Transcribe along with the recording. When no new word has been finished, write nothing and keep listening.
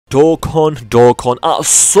Dokkan, at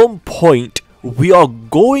some point we are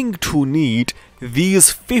going to need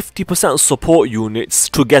these 50% support units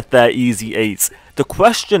to get their EZAs. The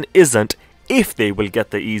question isn't if they will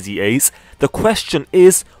get the EZAs, the question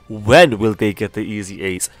is when will they get the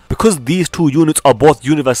EZAs. Because these two units are both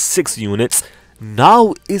Universe 6 units,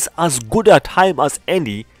 now is as good a time as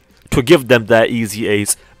any to give them their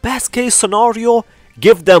EZAs. Best case scenario,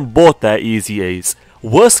 give them both their EZAs.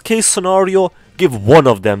 Worst case scenario, give one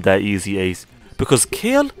of them their EZAs. Because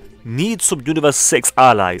Kale needs some Universe 6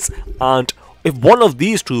 allies, and if one of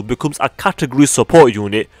these two becomes a category support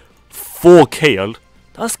unit for Kale,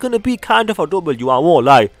 that's gonna be kind of a W, I won't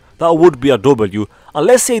lie. That would be a W. And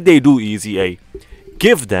let's say they do EZA.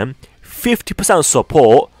 Give them 50%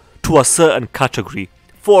 support to a certain category.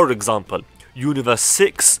 For example, Universe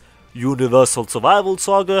 6, Universal Survival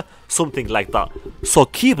Saga, something like that. So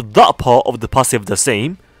keep that part of the passive the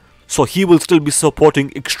same. So he will still be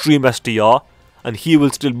supporting Extreme STR, and he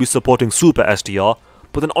will still be supporting Super STR.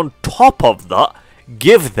 But then on top of that,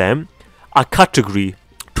 give them a category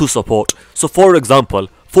to support. So for example,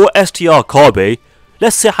 for STR Cabba,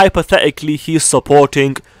 let's say hypothetically he's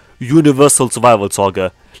supporting Universal Survival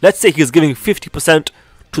Saga. Let's say he's giving 50%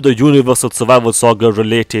 to the Universal Survival Saga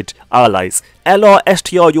related allies. LR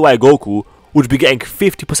STR UI Goku would be getting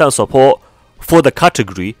 50% support for the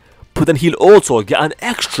category, but then he'll also get an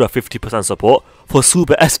extra 50% support for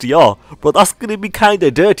Super STR. But that's gonna be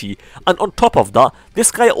kinda dirty. And on top of that,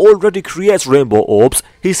 this guy already creates Rainbow Orbs.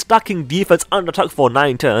 He's stacking defense and attack for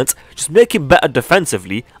 9 turns. Just make him better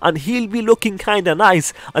defensively, and he'll be looking kinda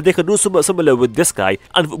nice. And they can do something similar with this guy.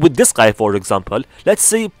 And with this guy, for example, let's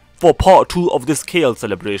say for part 2 of this Kale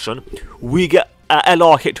celebration, we get a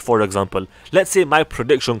LR hit, for example. Let's say my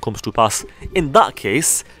prediction comes to pass. In that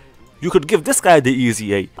case, you could give this guy the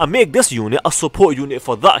EZA and make this unit a support unit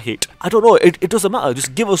for that hit. I don't know, it doesn't matter,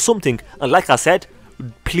 just give us something. And like I said,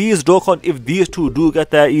 please Dokkan, if these two do get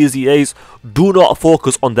their EZAs, do not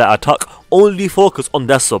focus on their attack, only focus on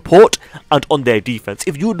their support and on their defense.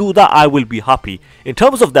 If you do that, I will be happy. In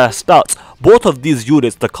terms of their stats, both of these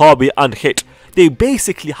units, the Cabba and Hit, they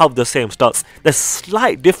basically have the same stats. There's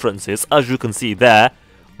slight differences, as you can see there,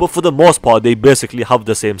 but for the most part they basically have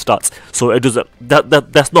the same stats, so it doesn't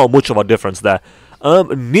that's not much of a difference there.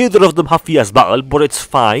 Neither of them have fierce battle, but it's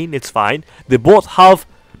fine, they both have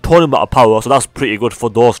tournament of power, so that's pretty good for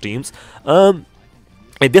those teams. And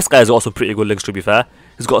this guy's got some pretty good links, to be fair.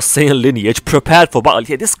 He's got Saiyan lineage, prepared for battle.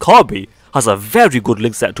 Yeah, this Cabba has a very good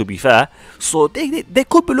link set, to be fair, so they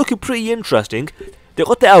could be looking pretty interesting. They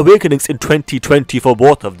got their awakenings in 2020 for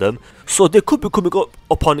both of them, so they could be coming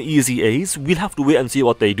up on EZAs. We'll have to wait and see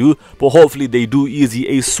what they do, but hopefully they do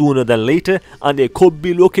EZAs sooner than later, and they could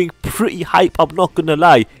be looking pretty hype, I'm not gonna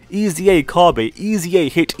lie. EZA Cabba, EZA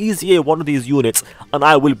Hit, EZA one of these units, and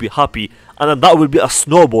I will be happy, and then that will be a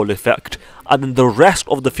snowball effect, and then the rest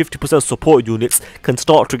of the 50% support units can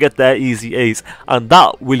start to get their EZAs, and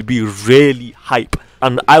that will be really hype.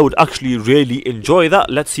 And I would actually really enjoy that.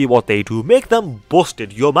 Let's see what they do. Make them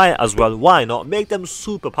busted, you might as well, why not? Make them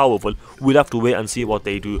super powerful. We'll have to wait and see what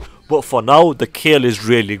they do. But for now, the Kale is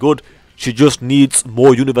really good. She just needs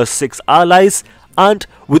more Universe 6 allies. And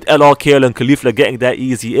with LR, Kale and caulifla getting their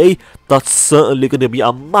EZA, that's certainly going to be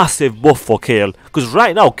a massive buff for Kale. Because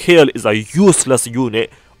right now, Kale is a useless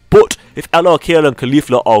unit. But if LR, Kale and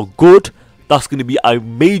caulifla are good, that's going to be a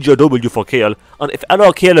major W for Kale. And if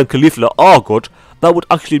LR, Kale and caulifla are good, that would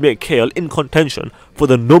actually make Kale in contention for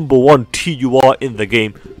the #1 TUR in the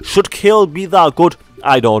game. Should Kale be that good?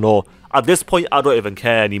 I don't know. At this point, I don't even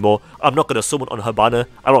care anymore. I'm not going to summon on her banner.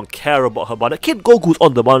 I don't care about her banner. Kid Goku's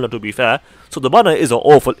on the banner, to be fair, so the banner isn't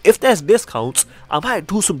awful. If there's discounts, I might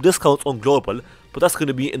do some discounts on Global, but that's going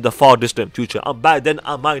to be in the far distant future, and by then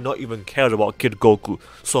I might not even care about Kid Goku.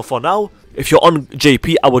 So for now, if you're on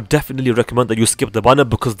JP, I would definitely recommend that you skip the banner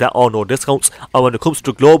because there are no discounts, and when it comes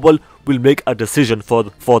to Global, we'll make a decision for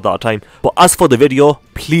that time. But as for the video,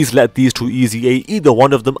 please let these two EZA, either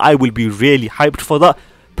one of them. I will be really hyped for that.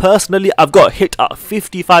 Personally, I've got Hit at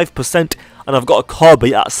 55% and I've got a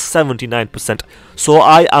Cabba at 79%, so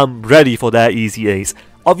I am ready for their EZAs.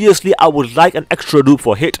 Obviously, I would like an extra dupe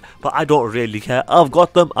for Hit, but I don't really care. I've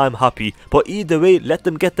got them, I'm happy. But either way, let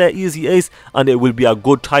them get their EZAs and it will be a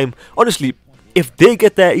good time. Honestly, if they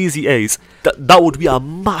get their EZAs, that would be a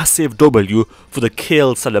massive W for the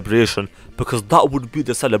Kale celebration, because that would be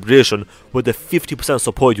the celebration where the 50%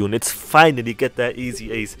 support units finally get their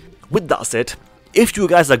EZAs. With that said, if you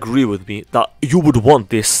guys agree with me that you would want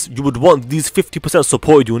this, you would want these 50%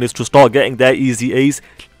 support units to start getting their EZAs,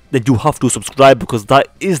 then you have to subscribe, because that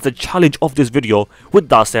is the challenge of this video. With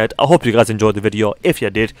that said, I hope you guys enjoyed the video. If you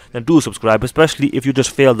did, then do subscribe, especially if you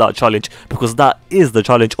just failed that challenge, because that is the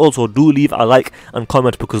challenge. Also, do leave a like and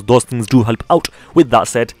comment, because those things do help out. With that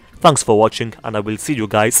said, thanks for watching, and I will see you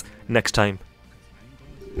guys next time.